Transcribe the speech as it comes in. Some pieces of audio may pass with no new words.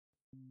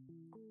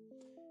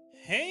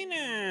Hey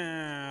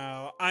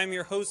now, I'm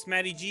your host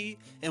Matty G,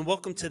 and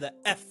welcome to the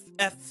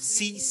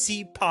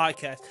FFCC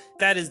podcast.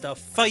 That is the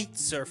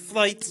Fights or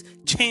Flights,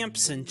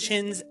 Champs and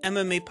Chins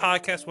MMA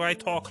podcast where I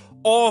talk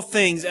all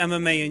things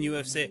MMA and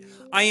UFC.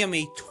 I am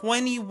a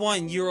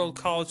 21-year-old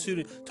college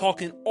student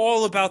talking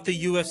all about the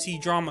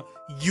UFC drama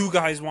you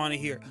guys want to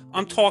hear.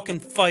 I'm talking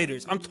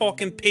fighters, I'm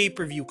talking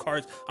pay-per-view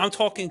cards, I'm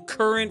talking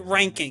current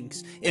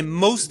rankings, and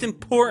most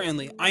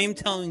importantly, I am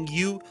telling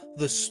you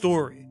the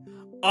story.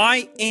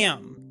 I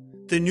am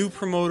the new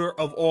promoter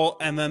of all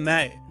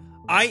MMA.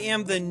 I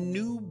am the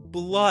new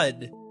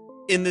blood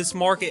in this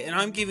market, and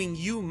I'm giving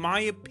you my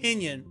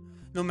opinion,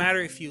 no matter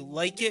if you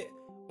like it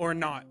or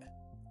not.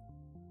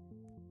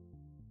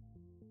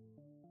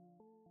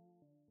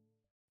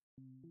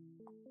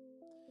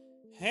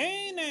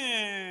 Hey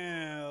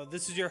now,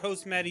 this is your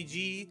host Matty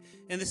G,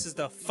 and this is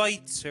the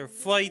Fights or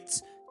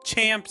Flights,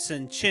 Champs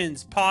and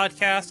Chins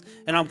podcast,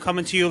 and I'm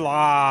coming to you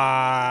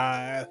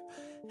live.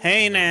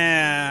 Hey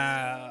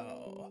now.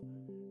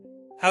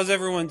 How's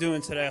everyone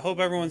doing today? I hope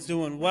everyone's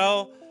doing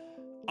well.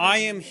 I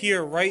am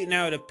here right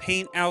now to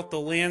paint out the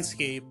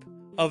landscape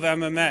of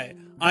MMA.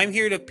 I'm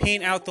here to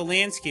paint out the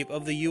landscape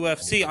of the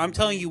UFC. I'm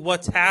telling you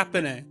what's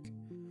happening.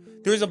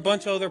 There's a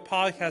bunch of other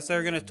podcasts that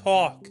are going to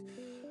talk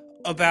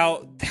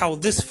about how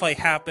this fight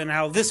happened,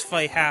 how this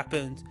fight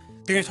happened.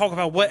 They're going to talk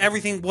about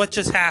what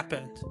just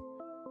happened.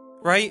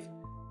 Right?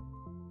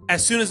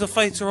 As soon as the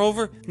fights are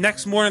over,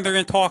 next morning they're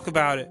going to talk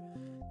about it.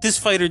 This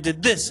fighter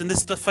did this, and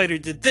this fighter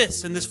did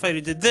this, and this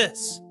fighter did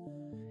this.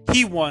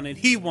 He won, and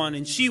he won,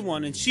 and she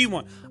won, and she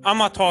won. I'm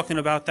not talking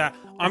about that.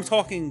 I'm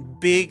talking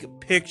big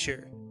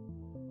picture.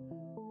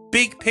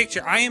 Big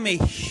picture. I am a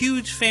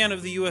huge fan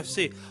of the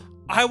UFC.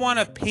 I want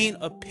to paint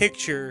a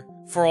picture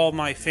for all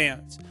my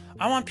fans.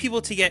 I want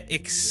people to get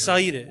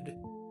excited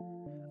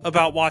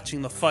about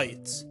watching the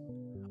fights.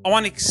 I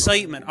want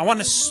excitement. I want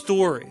a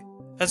story.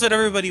 That's what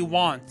everybody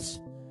wants.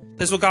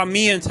 That's what got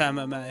me into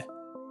MMA.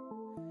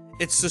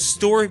 It's the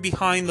story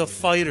behind the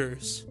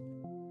fighters.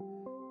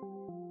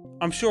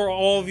 I'm sure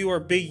all of you are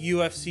big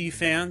UFC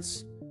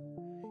fans.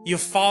 You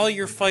follow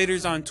your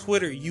fighters on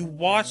Twitter. You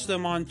watch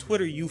them on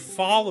Twitter. You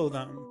follow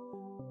them.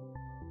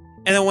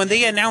 And then when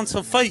they announce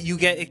a fight, you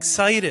get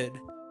excited.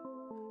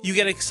 You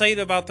get excited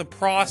about the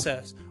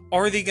process.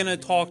 Are they going to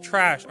talk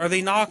trash? Are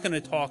they not going to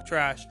talk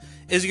trash?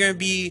 Is there going to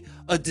be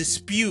a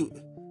dispute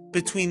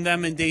between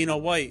them and Dana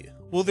White?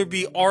 Will there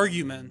be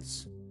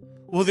arguments?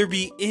 Will there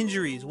be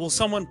injuries? Will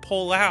someone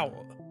pull out?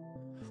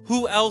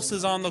 Who else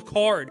is on the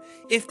card?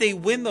 If they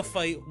win the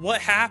fight,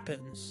 what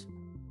happens?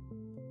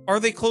 Are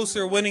they closer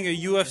to winning a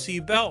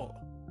UFC belt?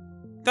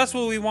 That's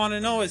what we want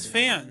to know as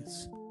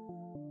fans.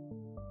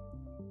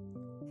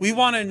 We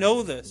want to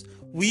know this.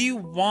 We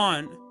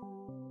want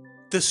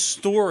the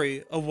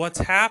story of what's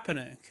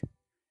happening.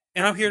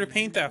 And I'm here to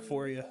paint that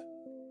for you.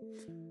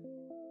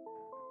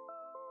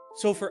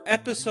 So for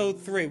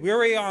episode 3, we're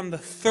already on the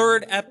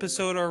 3rd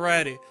episode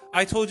already.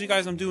 I told you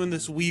guys I'm doing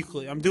this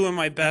weekly. I'm doing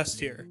my best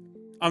here.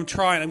 I'm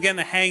trying. I'm getting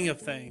the hang of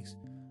things.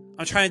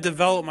 I'm trying to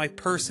develop my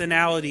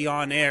personality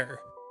on air.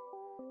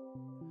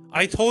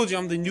 I told you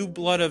I'm the new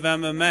blood of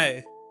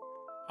MMA.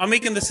 I'm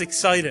making this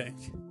exciting.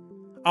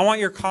 I want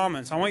your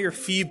comments. I want your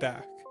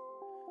feedback.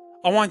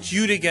 I want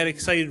you to get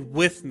excited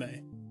with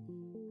me.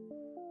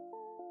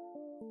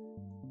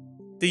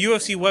 The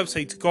UFC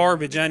website's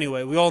garbage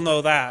anyway. We all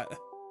know that.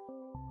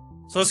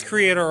 So let's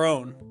create our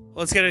own.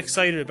 Let's get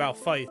excited about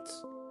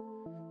fights.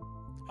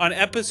 On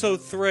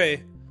episode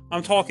 3,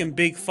 I'm talking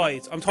big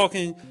fights. I'm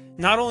talking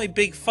not only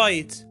big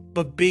fights,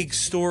 but big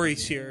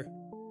stories here.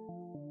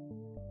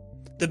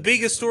 The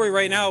biggest story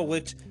right now,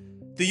 which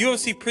the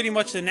UFC pretty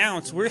much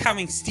announced, we're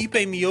having Stipe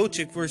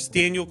Miocic versus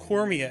Daniel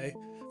Cormier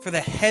for the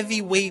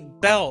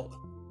heavyweight belt.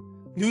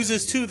 News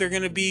is too, they're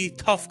going to be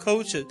tough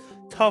coaches.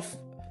 Tough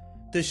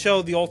to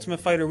show the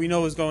Ultimate Fighter we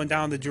know is going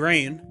down the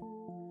drain.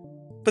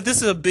 But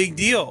this is a big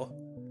deal.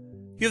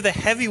 You have the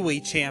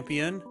heavyweight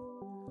champion,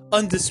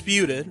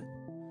 undisputed,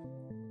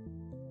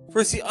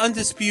 versus the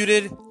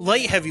undisputed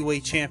light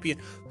heavyweight champion,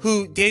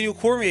 who Daniel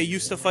Cormier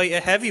used to fight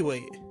at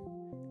heavyweight.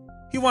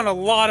 He won a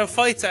lot of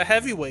fights at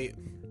heavyweight.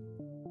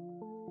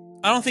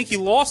 I don't think he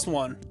lost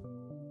one.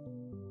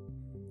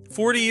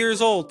 40 years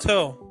old,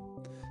 too.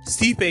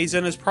 Stipe's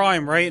in his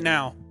prime right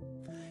now.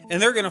 And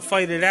they're going to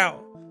fight it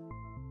out.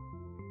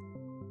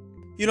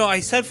 You know, I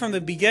said from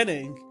the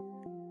beginning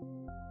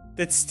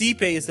that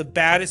Stipe is the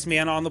baddest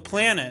man on the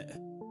planet.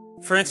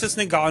 Francis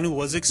Ngannou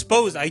was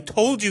exposed. I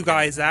told you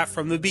guys that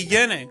from the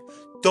beginning.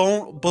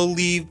 Don't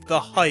believe the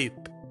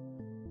hype.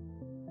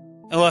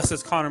 Unless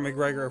it's Conor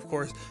McGregor, of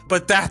course.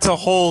 But that's a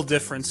whole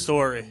different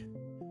story.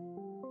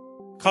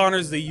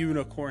 Conor's the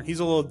unicorn.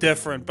 He's a little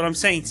different. But I'm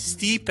saying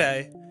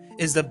Stipe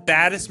is the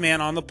baddest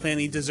man on the planet.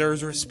 He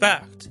deserves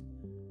respect.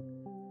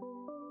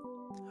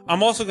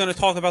 I'm also going to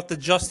talk about the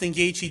Justin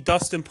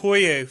Gaethje-Dustin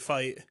Poirier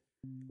fight.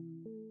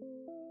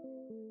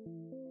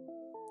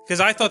 Because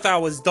I thought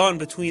that was done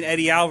between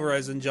Eddie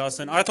Alvarez and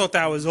Justin. I thought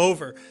that was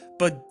over.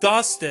 But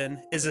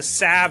Dustin is a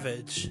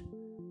savage.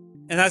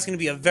 And that's going to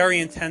be a very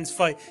intense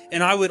fight.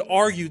 And I would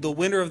argue the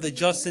winner of the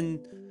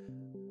Justin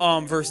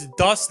versus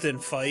Dustin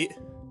fight.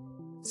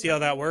 See how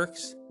that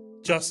works?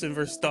 Justin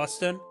versus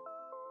Dustin.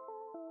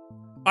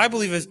 I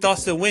believe if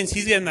Dustin wins,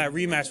 he's getting that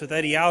rematch with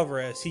Eddie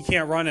Alvarez. He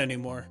can't run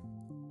anymore.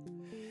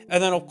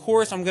 And then, of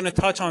course, I'm going to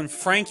touch on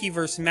Frankie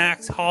versus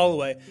Max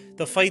Holloway.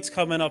 The fight's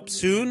coming up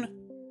soon.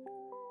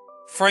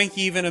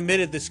 Frankie even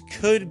admitted this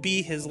could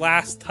be his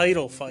last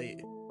title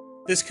fight.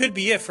 This could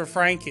be it for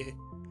Frankie.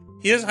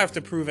 He doesn't have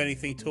to prove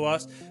anything to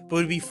us, but it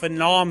would be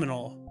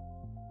phenomenal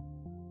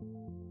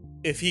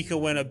if he could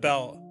win a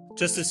belt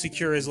just to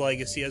secure his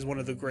legacy as one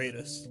of the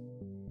greatest.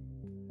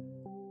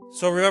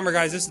 So remember,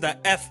 guys, this is the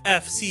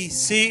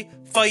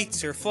FFCC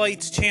Fights or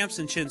Flights, Champs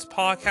and Chins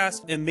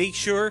podcast, and make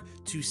sure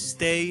to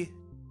stay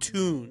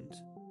tuned.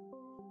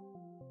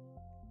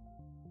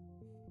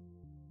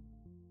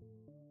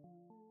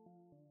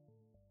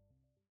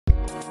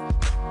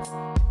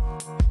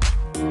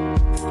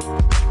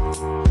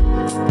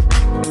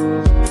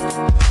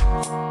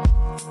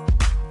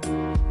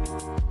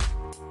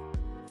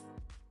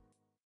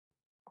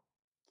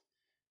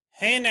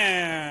 Hey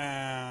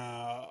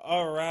now.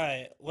 All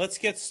right, let's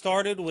get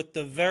started with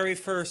the very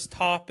first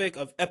topic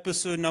of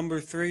episode number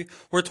 3.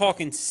 We're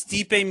talking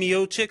Stipe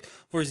Miocic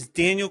versus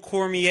Daniel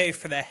Cormier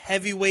for the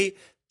heavyweight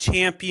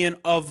champion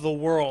of the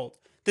world.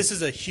 This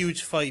is a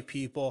huge fight,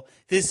 people.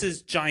 This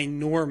is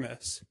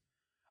ginormous.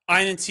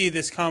 I didn't see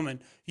this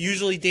coming.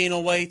 Usually Dana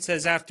White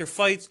says after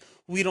fights,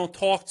 we don't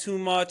talk too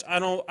much. I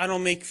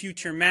don't make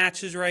future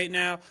matches right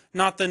now.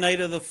 Not the night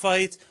of the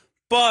fights,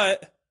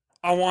 but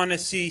I want to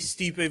see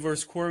Stipe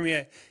versus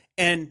Cormier.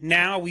 And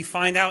now we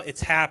find out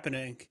it's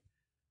happening.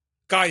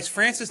 Guys,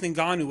 Francis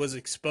Ngannou was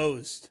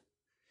exposed.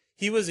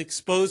 He was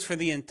exposed for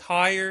the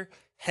entire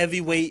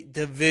heavyweight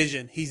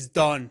division. He's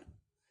done.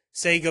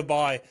 Say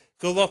goodbye.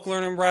 Good luck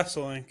learning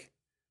wrestling.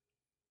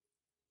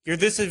 You're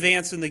this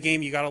advanced in the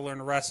game, you got to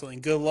learn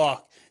wrestling. Good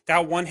luck.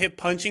 That one-hit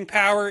punching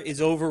power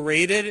is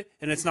overrated,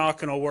 and it's not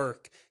going to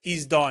work.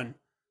 He's done.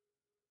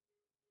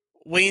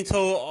 Wait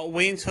until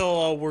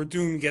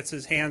Werdum gets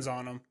his hands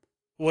on him.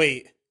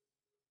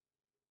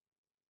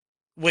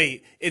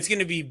 Wait, it's going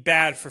to be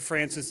bad for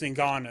Francis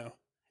Ngannou.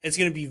 It's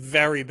going to be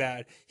very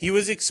bad. He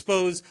was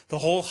exposed. The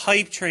whole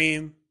hype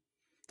train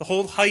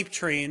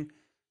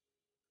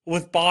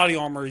with body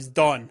armor is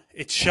done.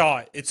 It's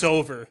shot. It's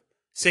over.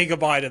 Say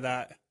goodbye to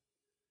that.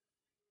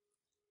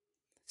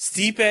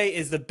 Stipe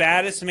is the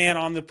baddest man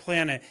on the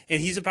planet,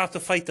 and he's about to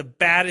fight the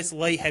baddest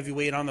light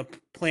heavyweight on the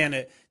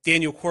planet,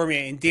 Daniel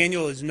Cormier, and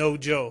Daniel is no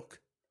joke.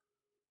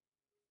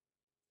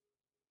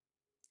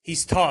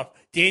 He's tough.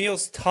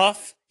 Daniel's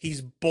tough.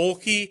 He's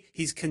bulky.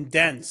 He's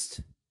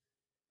condensed.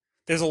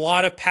 There's a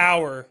lot of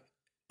power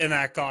in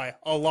that guy.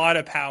 A lot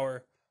of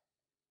power.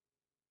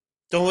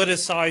 Don't let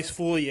his size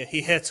fool you. He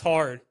hits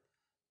hard.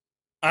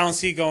 I don't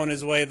see it going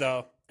his way,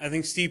 though. I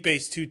think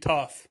Stipe's too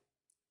tough.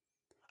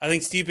 I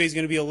think Stipe's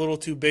going to be a little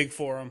too big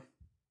for him.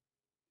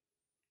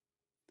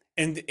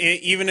 And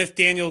even if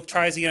Daniel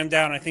tries to get him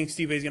down, I think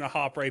Stipe's going to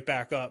hop right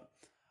back up.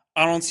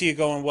 I don't see it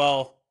going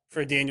well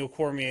for Daniel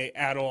Cormier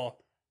at all.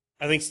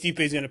 I think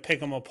Stipe's going to pick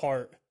him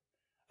apart.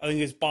 I think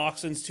his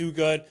boxing's too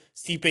good.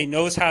 Stipe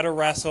knows how to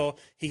wrestle.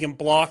 He can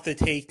block the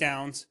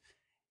takedowns.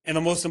 And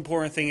the most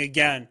important thing,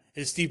 again,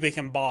 is Stipe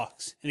can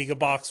box. And he can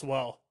box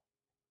well.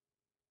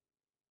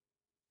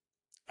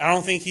 I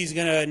don't think he's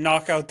going to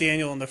knock out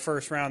Daniel in the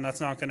first round.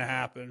 That's not going to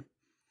happen.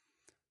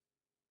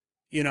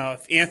 You know,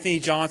 if Anthony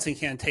Johnson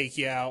can't take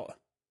you out,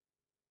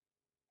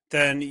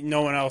 then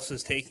no one else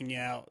is taking you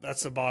out.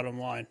 That's the bottom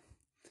line.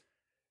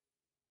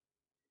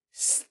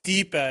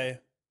 Stipe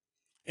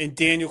and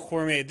Daniel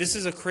Cormier. This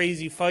is a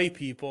crazy fight,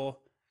 people.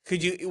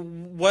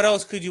 What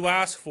else could you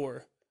ask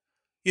for?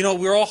 You know,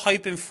 we're all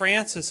hyping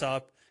Francis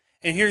up,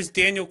 and here's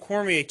Daniel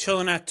Cormier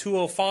chilling at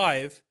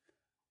 205,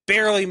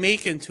 barely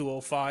making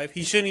 205.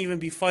 He shouldn't even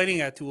be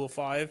fighting at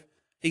 205.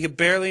 He could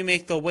barely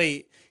make the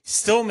weight.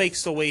 Still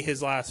makes the weight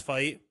his last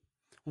fight.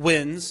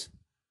 Wins.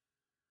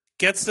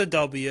 Gets the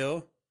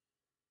W.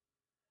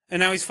 And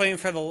now he's fighting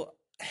for the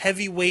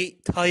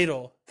heavyweight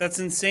title. That's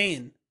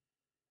insane.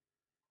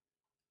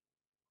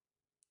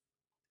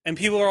 And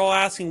people are all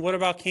asking, what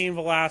about Cain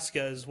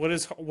Velasquez?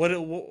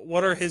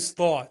 What are his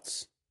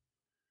thoughts?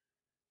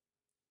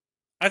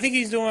 I think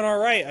he's doing all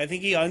right. I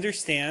think he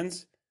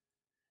understands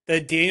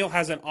that Daniel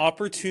has an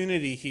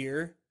opportunity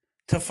here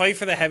to fight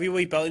for the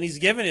heavyweight belt, and he's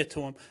giving it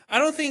to him. I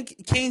don't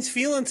think Cain's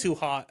feeling too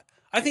hot.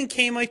 I think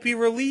Cain might be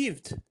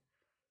relieved.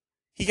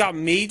 He got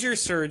major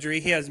surgery.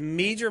 He has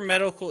major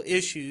medical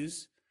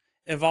issues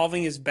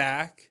involving his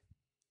back.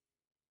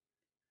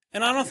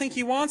 And I don't think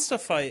he wants to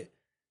fight.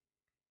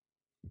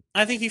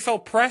 I think he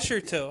felt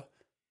pressure to.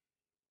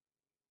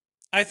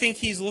 I think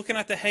he's looking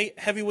at the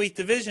heavyweight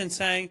division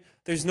saying,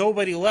 there's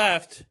nobody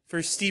left for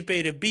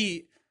Stipe to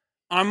beat.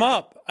 I'm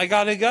up. I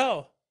got to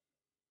go.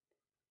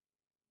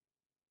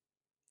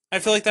 I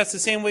feel like that's the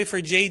same way for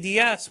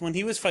JDS when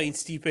he was fighting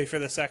Stipe for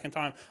the second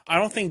time. I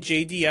don't think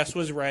JDS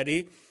was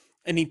ready,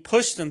 and he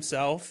pushed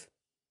himself,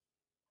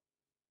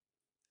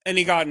 and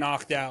he got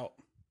knocked out.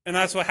 And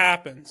that's what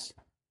happens.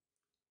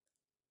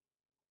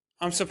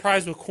 I'm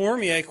surprised with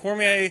Cormier.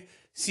 Cormier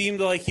seemed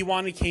like he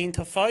wanted Kane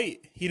to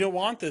fight. He didn't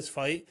want this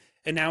fight,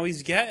 and now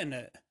he's getting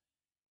it.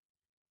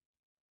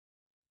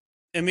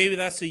 And maybe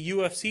that's the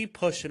UFC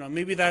pushing him.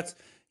 Maybe that's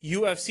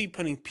UFC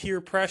putting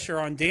peer pressure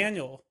on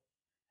Daniel.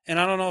 And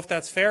I don't know if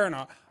that's fair or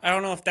not. I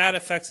don't know if that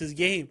affects his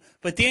game.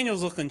 But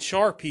Daniel's looking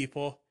sharp,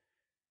 people.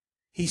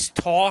 He's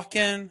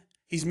talking.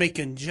 He's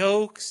making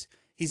jokes.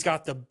 He's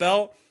got the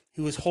belt.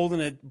 He was holding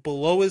it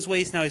below his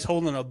waist. Now he's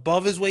holding it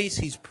above his waist.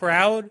 He's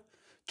proud.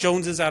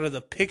 Jones is out of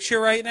the picture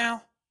right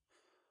now.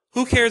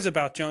 Who cares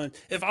about Jones?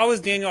 If I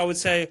was Daniel, I would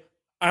say,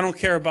 I don't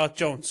care about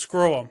Jones.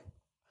 Screw him.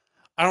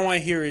 I don't want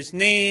to hear his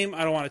name.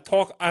 I don't want to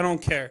talk. I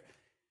don't care.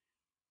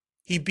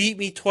 He beat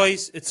me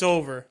twice. It's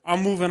over.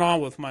 I'm moving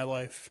on with my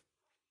life.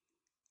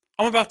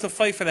 I'm about to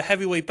fight for the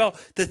heavyweight belt.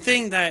 The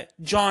thing that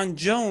John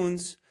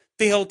Jones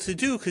failed to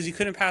do because he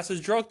couldn't pass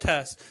his drug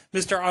test.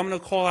 I'm going to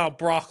call out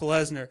Brock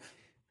Lesnar.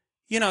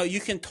 You know,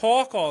 you can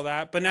talk all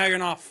that, but now you're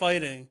not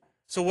fighting.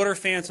 So what are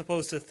fans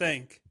supposed to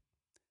think?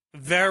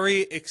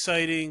 Very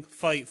exciting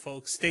fight,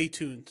 folks. Stay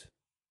tuned.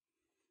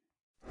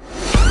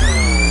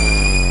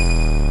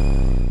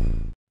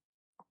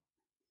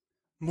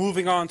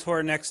 Moving on to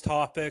our next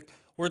topic,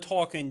 we're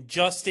talking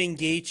Justin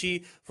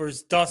Gaethje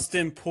versus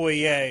Dustin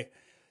Poirier.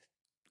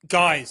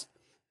 Guys,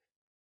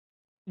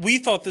 we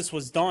thought this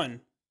was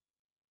done.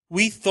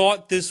 We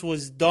thought this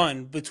was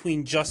done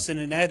between Justin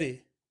and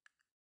Eddie.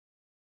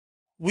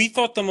 We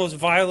thought the most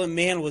violent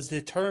man was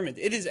determined.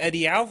 It is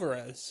Eddie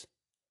Alvarez.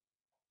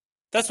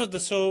 That's what the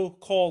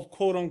so-called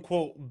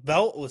quote-unquote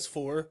belt was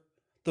for.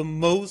 The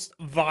most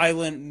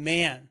violent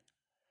man.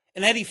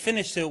 And Eddie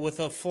finished it with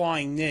a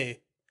flying knee.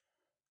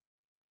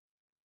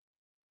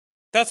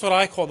 That's what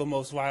I call the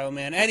most violent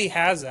man. Eddie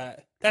has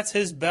that. That's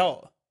his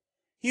belt.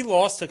 He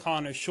lost to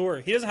Conor, sure.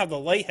 He doesn't have the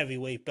light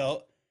heavyweight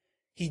belt.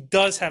 He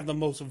does have the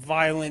most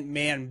violent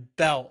man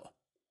belt.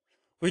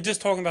 We're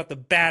just talking about the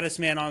baddest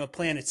man on the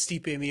planet,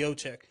 Stipe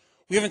Miocic.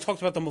 We haven't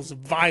talked about the most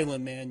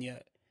violent man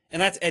yet,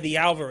 and that's Eddie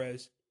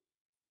Alvarez.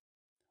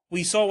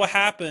 We saw what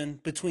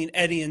happened between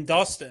Eddie and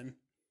Dustin.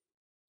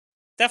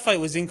 That fight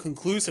was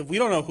inconclusive. We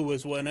don't know who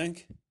was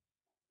winning.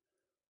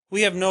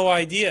 We have no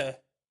idea.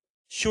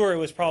 Sure, it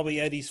was probably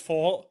Eddie's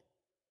fault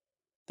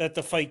that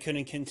the fight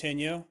couldn't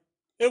continue.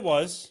 It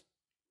was.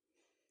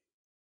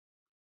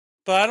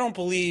 But I don't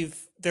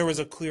believe there was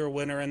a clear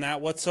winner in that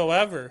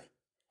whatsoever.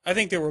 I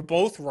think they were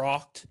both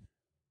rocked.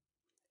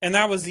 And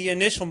that was the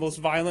initial most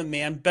violent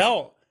man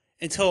belt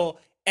until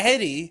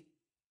Eddie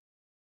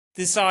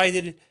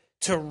decided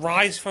to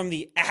rise from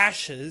the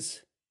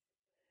ashes.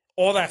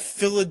 All that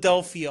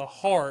Philadelphia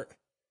heart.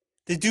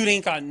 The dude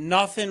ain't got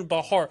nothing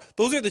but heart.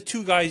 Those are the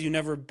two guys you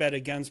never bet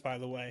against, by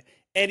the way.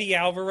 Eddie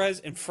Alvarez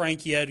and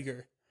Frankie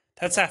Edgar.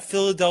 That's that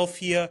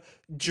Philadelphia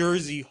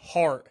Jersey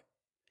heart.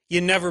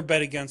 You never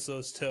bet against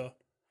those two.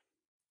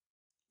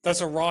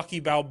 That's a Rocky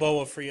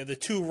Balboa for you. The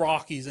two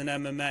Rockies in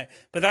MMA.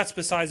 But that's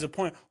besides the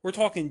point. We're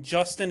talking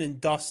Justin and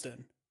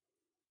Dustin.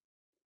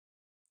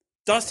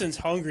 Dustin's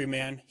hungry,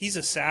 man. He's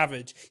a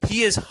savage.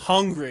 He is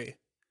hungry.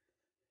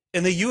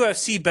 And the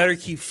UFC better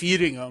keep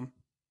feeding him.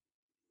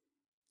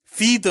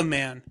 Feed the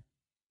man.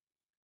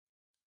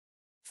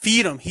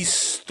 Feed him. He's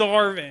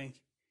starving.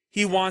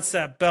 He wants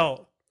that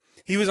belt.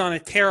 He was on a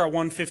tear at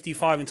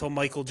 155 until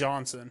Michael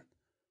Johnson.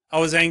 I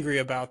was angry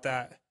about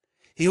that.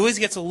 He always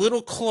gets a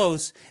little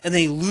close, and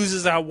then he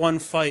loses that one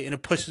fight, and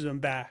it pushes him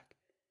back.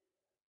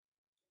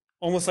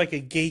 Almost like a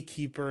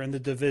gatekeeper in the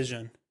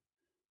division.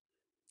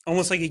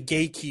 Almost like a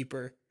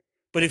gatekeeper.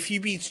 But if he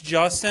beats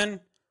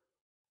Justin,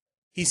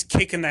 he's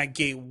kicking that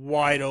gate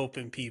wide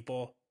open,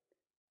 people.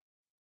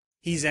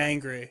 He's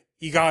angry.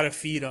 You gotta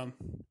feed him.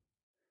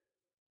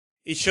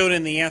 It showed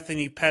in the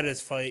Anthony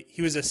Pettis fight.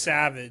 He was a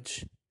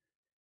savage.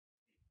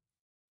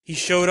 He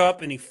showed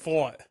up and he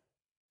fought.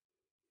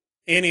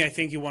 Annie, I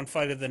think he won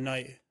fight of the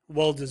night.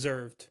 Well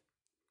deserved.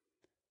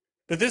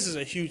 But this is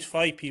a huge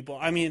fight, people.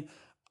 I mean,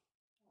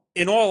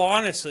 in all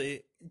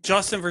honesty,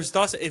 Justin versus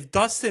Dustin, if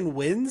Dustin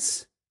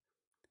wins,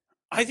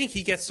 I think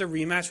he gets the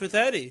rematch with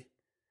Eddie.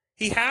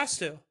 He has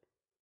to.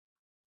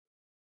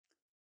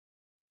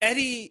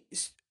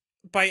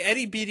 By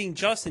Eddie beating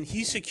Justin,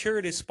 he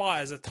secured his spot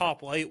as a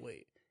top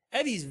lightweight.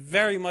 Eddie's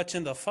very much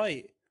in the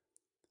fight.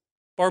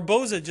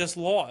 Barboza just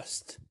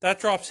lost. That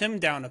drops him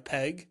down a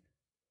peg.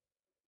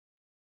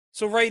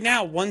 So right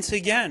now, once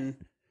again,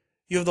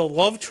 you have the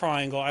love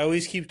triangle I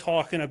always keep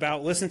talking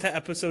about. Listen to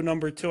episode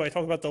number 2. I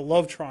talk about the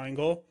love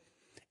triangle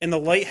in the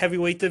light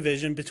heavyweight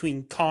division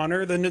between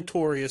Conor, the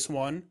notorious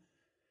one,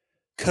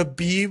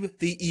 Khabib,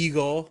 the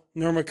Eagle,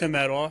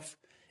 Nurmagomedov,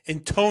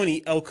 and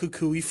Tony El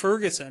Kukui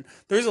Ferguson.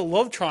 There's a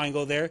love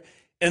triangle there,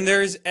 and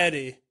there's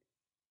Eddie.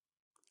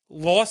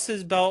 Lost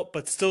his belt,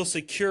 but still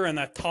secure in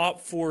that top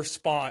 4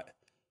 spot.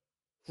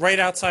 Right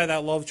outside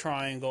that love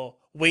triangle,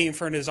 waiting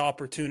for his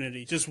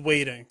opportunity, just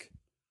waiting.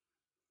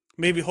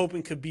 Maybe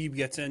hoping Khabib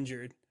gets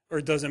injured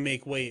or doesn't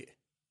make weight.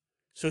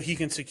 So he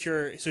can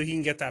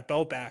get that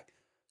belt back.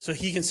 So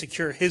he can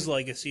secure his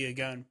legacy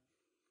again.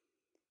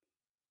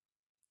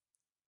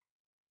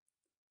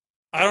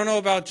 I don't know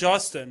about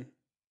Justin.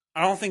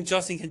 I don't think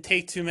Justin can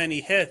take too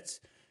many hits.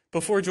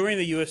 Before joining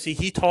the UFC,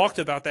 he talked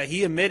about that.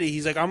 He admitted,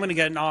 he's like, I'm going to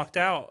get knocked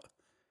out.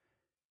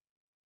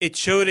 It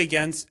showed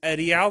against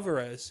Eddie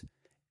Alvarez.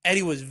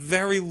 Eddie was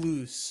very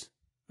loose,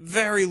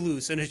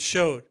 and it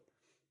showed.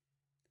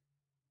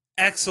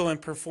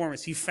 Excellent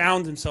performance. He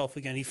found himself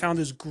again. He found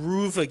his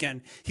groove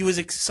again. He was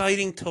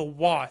exciting to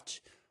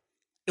watch.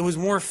 It was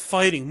more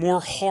fighting,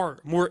 more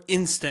heart, more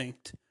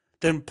instinct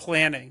than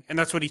planning. And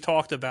that's what he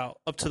talked about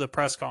up to the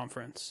press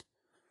conference.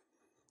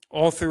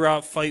 All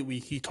throughout fight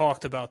week, he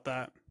talked about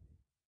that.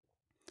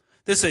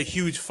 This is a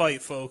huge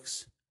fight,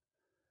 folks.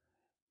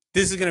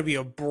 This is going to be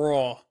a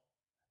brawl.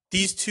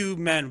 These two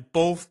men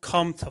both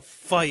come to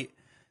fight.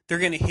 They're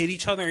going to hit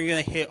each other and they're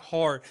going to hit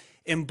hard.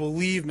 And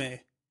believe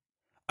me,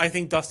 I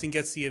think Dustin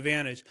gets the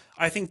advantage.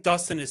 I think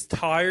Dustin is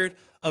tired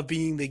of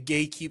being the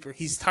gatekeeper.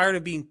 He's tired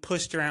of being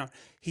pushed around.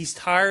 He's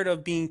tired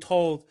of being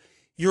told,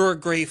 you're a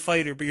great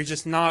fighter, but you're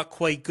just not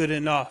quite good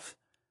enough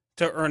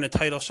to earn a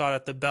title shot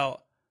at the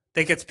belt.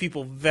 That gets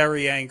people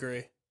very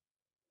angry.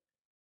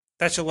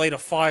 That should light a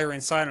fire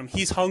inside him.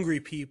 He's hungry,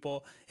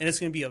 people, and it's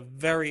going to be a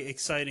very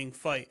exciting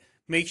fight.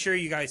 Make sure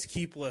you guys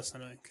keep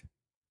listening.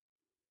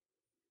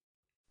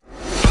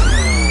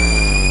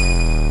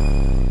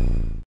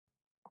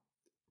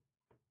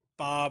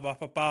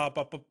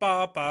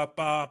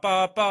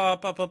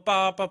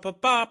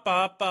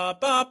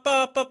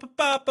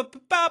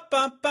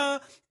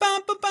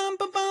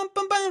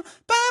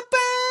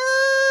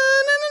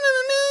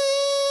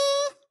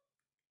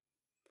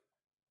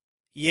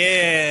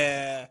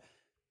 Yeah.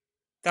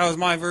 That was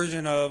my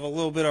version of a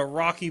little bit of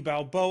Rocky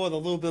Balboa, a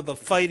little bit of the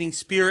fighting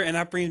spirit, and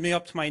that brings me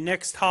up to my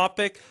next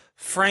topic,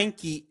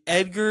 Frankie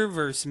Edgar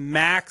versus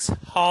Max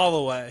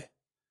Holloway.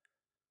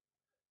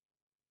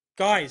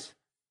 Guys,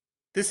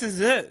 this is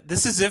it.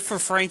 This is it for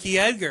Frankie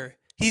Edgar.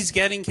 He's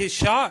getting his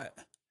shot.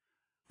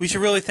 We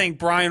should really thank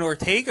Brian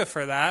Ortega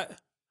for that,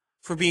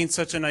 for being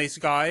such a nice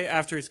guy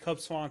after his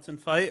Cub Swanson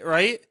fight,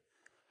 right?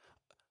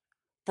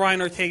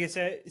 Brian Ortega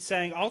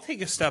saying, I'll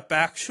take a step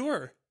back,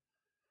 sure.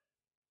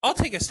 I'll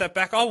take a step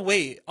back. I'll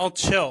wait. I'll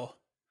chill.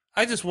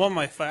 I just won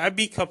my fight. I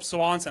beat Cub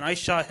Swanson. I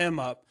shut him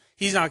up.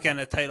 He's not getting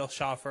a title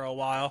shot for a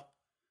while.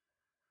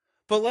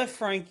 But let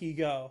Frankie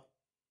go.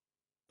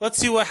 Let's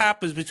see what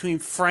happens between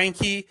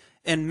Frankie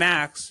and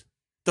Max.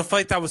 The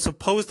fight that was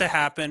supposed to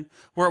happen,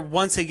 where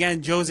once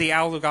again Jose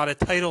Aldo got a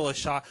title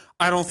shot.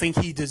 I don't think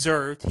he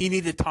deserved. He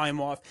needed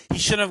time off. He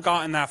shouldn't have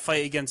gotten that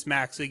fight against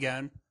Max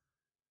again.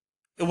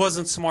 It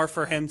wasn't smart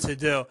for him to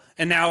do.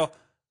 And now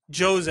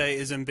Jose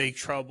is in big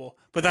trouble.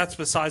 But that's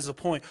besides the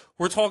point.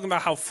 We're talking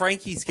about how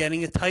Frankie's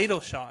getting a title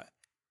shot.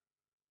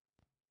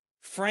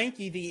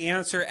 Frankie, the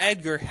answer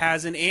Edgar,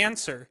 has an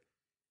answer.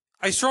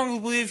 I strongly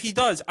believe he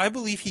does. I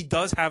believe he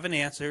does have an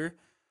answer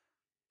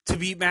to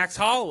beat Max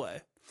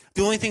Holloway.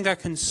 The only thing that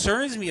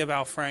concerns me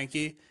about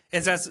Frankie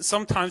is that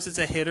sometimes it's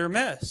a hit or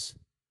miss.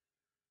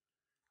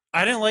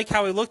 I didn't like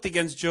how he looked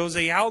against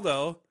Jose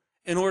Aldo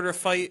in order to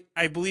fight,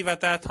 I believe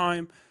at that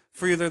time,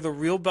 for either the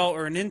real belt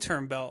or an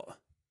interim belt.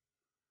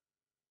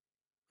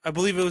 I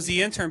believe it was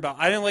the interim belt.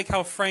 I didn't like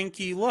how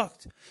Frankie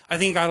looked. I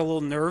think he got a little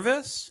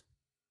nervous.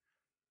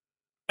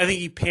 I think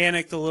he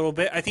panicked a little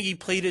bit. I think he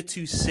played it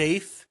too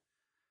safe.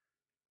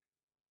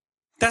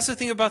 That's the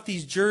thing about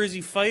these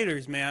Jersey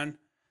fighters, man.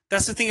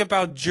 That's the thing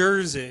about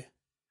Jersey.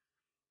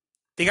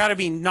 They got to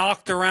be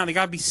knocked around. They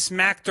got to be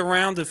smacked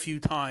around a few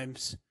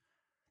times.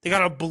 They got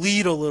to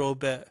bleed a little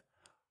bit.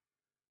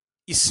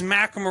 You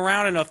smack them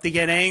around enough, they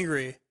get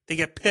angry. They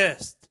get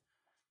pissed.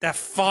 That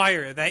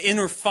fire, that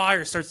inner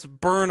fire starts to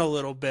burn a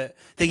little bit.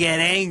 They get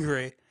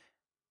angry.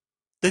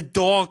 The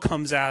dog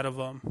comes out of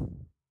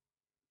them.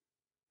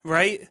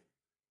 Right?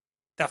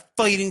 That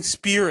fighting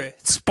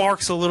spirit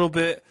sparks a little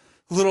bit,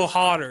 a little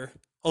hotter,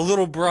 a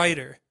little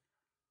brighter.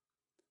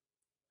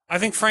 I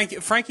think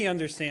Frankie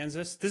understands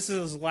this. This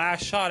is his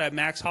last shot at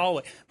Max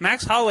Holloway.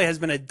 Max Holloway has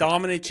been a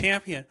dominant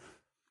champion.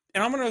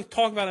 And I'm going to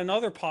talk about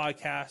another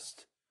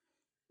podcast,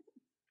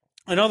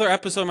 another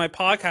episode of my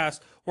podcast,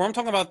 where I'm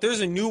talking about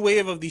there's a new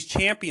wave of these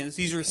champions,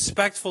 these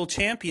respectful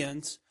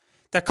champions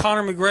that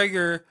Conor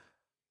McGregor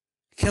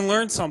can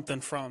learn something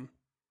from.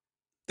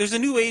 There's a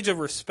new age of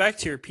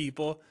respect here,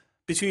 people,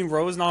 between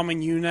Rose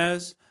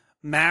Namajunas,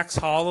 Max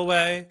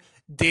Holloway,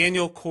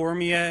 Daniel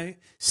Cormier,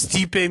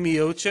 Stipe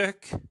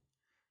Miocic.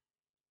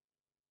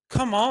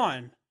 Come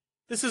on.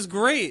 This is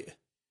great.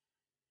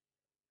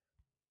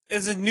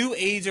 It's a new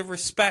age of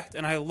respect,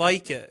 and I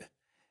like it.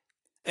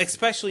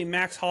 Especially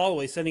Max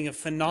Holloway setting a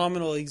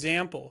phenomenal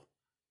example.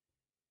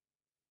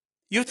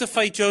 You have to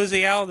fight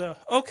Jose Aldo.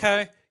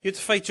 Okay. You have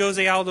to fight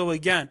Jose Aldo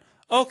again.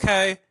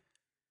 Okay.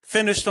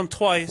 Finished him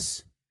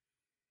twice.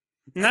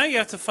 Now you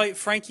have to fight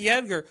Frankie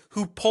Edgar,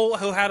 who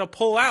had to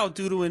pull out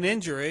due to an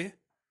injury.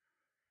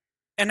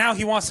 And now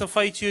he wants to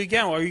fight you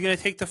again. Are you going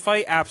to take the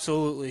fight?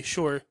 Absolutely.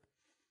 Sure.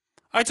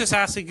 I just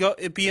asked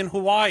to be in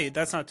Hawaii.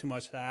 That's not too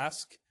much to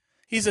ask.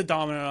 He's a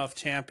dominant enough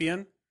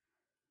champion.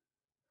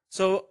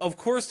 So, of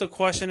course, the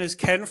question is,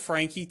 can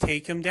Frankie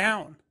take him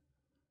down?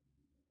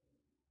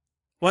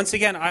 Once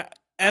again,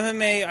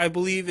 MMA, I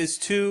believe, is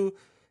too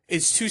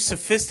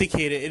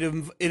sophisticated.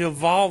 It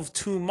evolved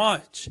too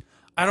much.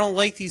 I don't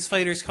like these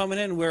fighters coming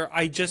in where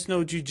I just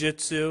know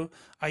jiu-jitsu,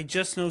 I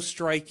just know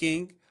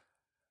striking,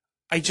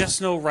 I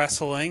just know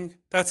wrestling.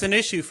 That's an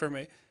issue for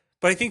me.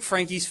 But I think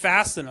Frankie's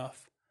fast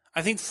enough.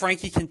 I think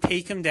Frankie can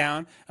take him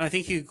down, and I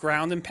think he can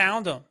ground and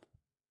pound him.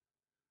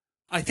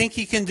 I think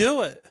he can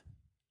do it.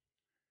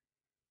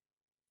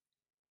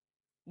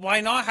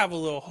 Why not have a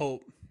little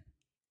hope?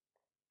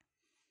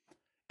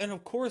 And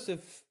of course,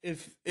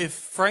 if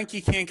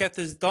Frankie can't get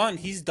this done,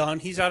 he's done.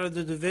 He's out of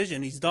the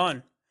division. He's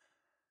done.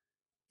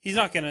 He's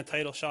not getting a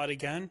title shot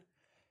again.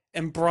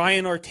 And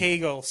Brian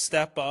Ortega will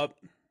step up.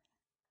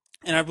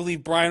 And I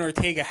believe Brian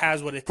Ortega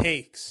has what it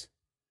takes.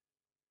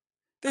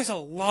 There's a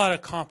lot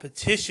of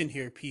competition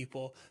here,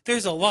 people.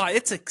 There's a lot.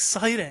 It's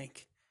exciting.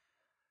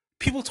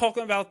 People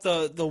talking about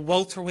the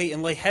welterweight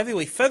and light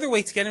heavyweight.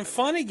 Featherweight's getting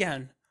fun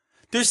again.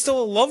 There's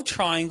still a love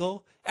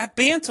triangle at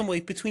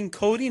bantamweight between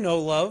Cody No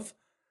Love,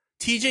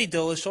 TJ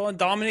Dillashaw, and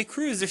Dominic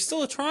Cruz. There's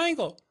still a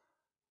triangle.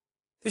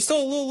 There's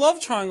still a little love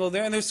triangle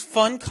there, and there's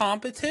fun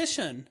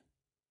competition.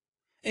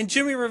 And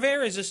Jimmy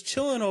Rivera is just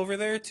chilling over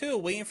there, too,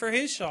 waiting for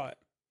his shot.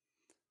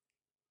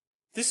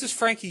 This is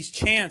Frankie's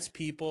chance,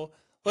 people.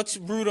 Let's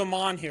root him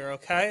on here,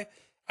 okay?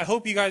 I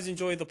hope you guys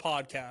enjoyed the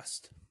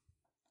podcast.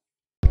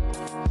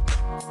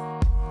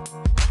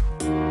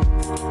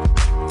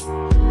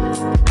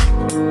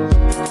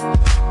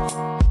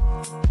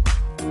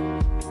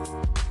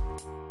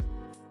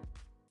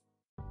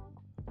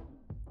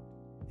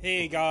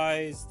 Hey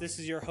guys, this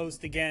is your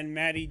host again,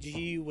 Matty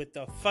G, with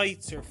the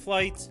Fights or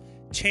Flights,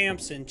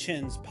 Champs and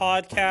Chins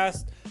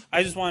podcast.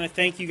 I just want to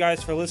thank you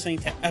guys for listening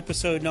to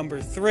episode number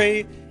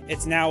 3.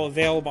 It's now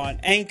available on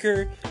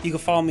Anchor. You can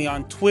follow me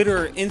on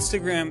Twitter or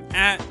Instagram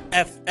at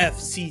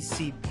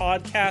FFCC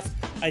Podcast.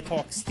 I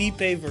talk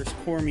Stipe versus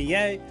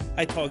Cormier.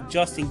 I talk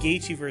Justin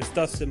Gaethje versus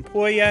Dustin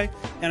Poirier.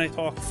 And I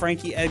talk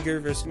Frankie Edgar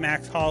versus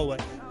Max Holloway.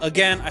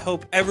 Again, I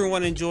hope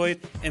everyone enjoyed,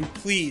 and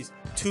please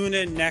tune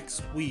in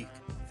next week.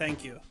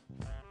 Thank you.